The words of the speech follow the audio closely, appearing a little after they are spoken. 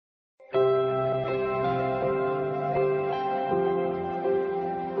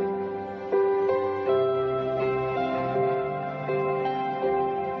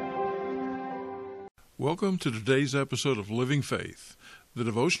Welcome to today's episode of Living Faith, the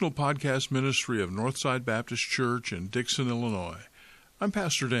devotional podcast ministry of Northside Baptist Church in Dixon, Illinois. I'm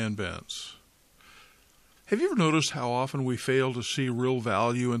Pastor Dan Bentz. Have you ever noticed how often we fail to see real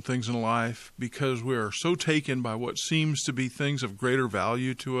value in things in life because we are so taken by what seems to be things of greater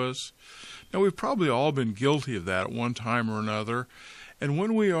value to us? Now, we've probably all been guilty of that at one time or another, and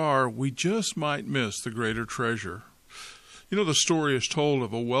when we are, we just might miss the greater treasure. You know, the story is told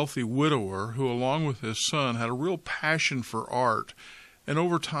of a wealthy widower who, along with his son, had a real passion for art, and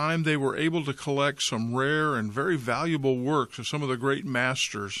over time they were able to collect some rare and very valuable works of some of the great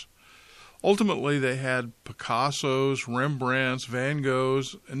masters. Ultimately, they had Picassos, Rembrandts, Van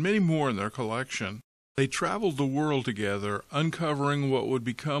Goghs, and many more in their collection. They traveled the world together, uncovering what would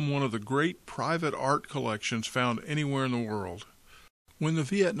become one of the great private art collections found anywhere in the world. When the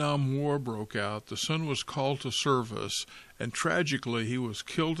Vietnam War broke out, the son was called to service, and tragically he was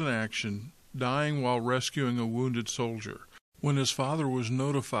killed in action, dying while rescuing a wounded soldier. When his father was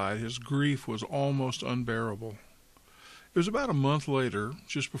notified, his grief was almost unbearable. It was about a month later,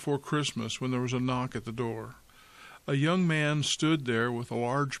 just before Christmas, when there was a knock at the door. A young man stood there with a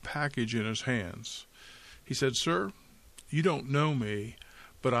large package in his hands. He said, "Sir, you don't know me,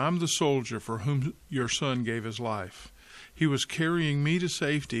 but I'm the soldier for whom your son gave his life. He was carrying me to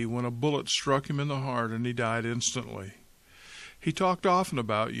safety when a bullet struck him in the heart and he died instantly. He talked often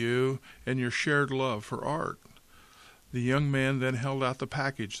about you and your shared love for art." The young man then held out the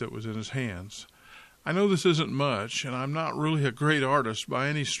package that was in his hands. "I know this isn't much, and I'm not really a great artist by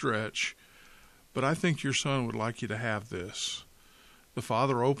any stretch, but I think your son would like you to have this." The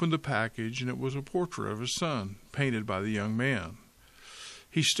father opened the package, and it was a portrait of his son, painted by the young man.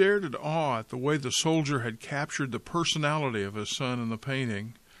 He stared in awe at the way the soldier had captured the personality of his son in the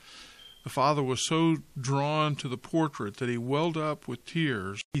painting. The father was so drawn to the portrait that he welled up with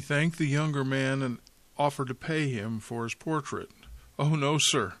tears. He thanked the younger man and offered to pay him for his portrait. "Oh, no,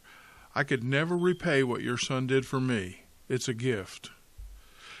 sir. I could never repay what your son did for me. It's a gift."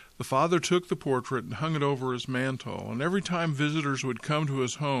 The father took the portrait and hung it over his mantel, and every time visitors would come to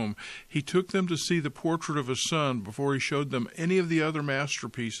his home, he took them to see the portrait of his son before he showed them any of the other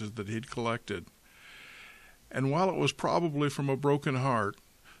masterpieces that he'd collected. And while it was probably from a broken heart,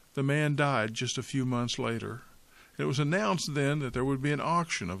 the man died just a few months later. It was announced then that there would be an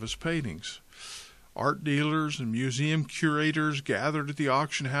auction of his paintings. Art dealers and museum curators gathered at the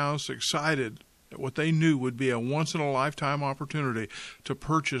auction house, excited at what they knew would be a once-in-a-lifetime opportunity to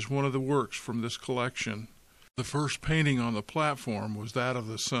purchase one of the works from this collection. The first painting on the platform was that of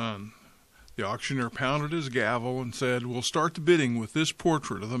the son. The auctioneer pounded his gavel and said, "We'll start the bidding with this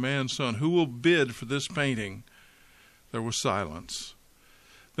portrait of the man's son. Who will bid for this painting?" There was silence.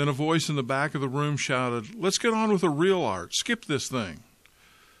 Then a voice in the back of the room shouted, "Let's get on with the real art. Skip this thing."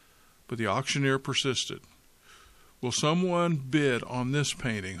 But the auctioneer persisted. "Will someone bid on this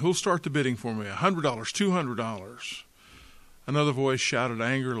painting? Who'll start the bidding for me? $100, $200. Another voice shouted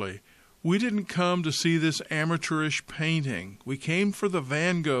angrily, "We didn't come to see this amateurish painting. We came for the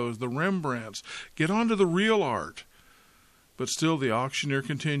Van Goghs, the Rembrandts. Get on to the real art." But still the auctioneer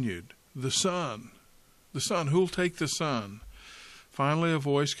continued, "The son. The son. Who'll take the son?" Finally a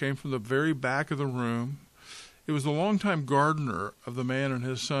voice came from the very back of the room. It was the longtime gardener of the man and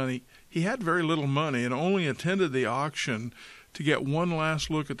his son. He had very little money and only attended the auction to get one last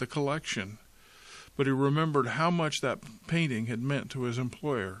look at the collection. But he remembered how much that painting had meant to his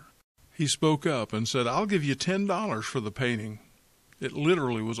employer. He spoke up and said, "I'll give you $10 for the painting." It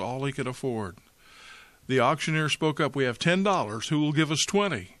literally was all he could afford. The auctioneer spoke up, "We have $10. Who will give us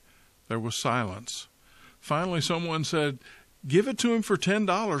 20? There was silence. Finally someone said, "Give it to him for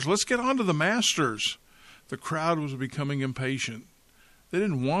 $10. Let's get on to the masters." The crowd was becoming impatient. They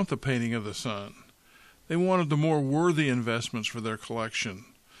didn't want the painting of the son. They wanted the more worthy investments for their collection.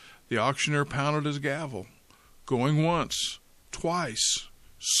 The auctioneer pounded his gavel. Going once, twice,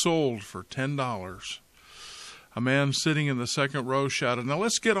 sold for $10. A man sitting in the second row shouted, "Now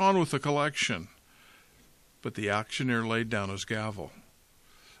let's get on with the collection." But the auctioneer laid down his gavel.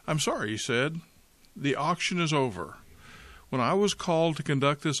 "I'm sorry," he said. "The auction is over. When I was called to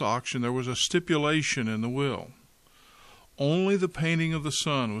conduct this auction, there was a stipulation in the will. Only the painting of the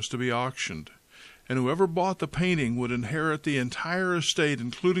son was to be auctioned, and whoever bought the painting would inherit the entire estate,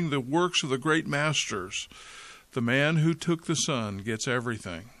 including the works of the great masters. The man who took the son gets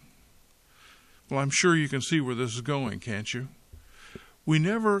everything." Well, I'm sure you can see where this is going, can't you? We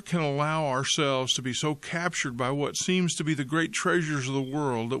never can allow ourselves to be so captured by what seems to be the great treasures of the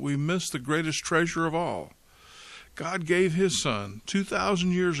world that we miss the greatest treasure of all. God gave His Son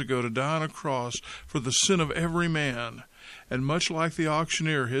 2,000 years ago to die on a cross for the sin of every man. And much like the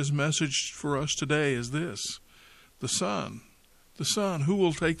auctioneer, His message for us today is this: the Son. The Son. Who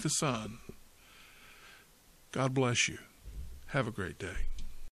will take the Son? God bless you. Have a great day.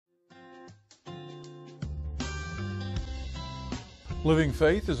 Living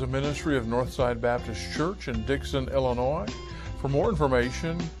Faith is a ministry of Northside Baptist Church in Dixon, Illinois. For more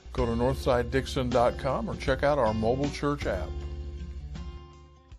information, go to northsidedixon.com or check out our mobile church app.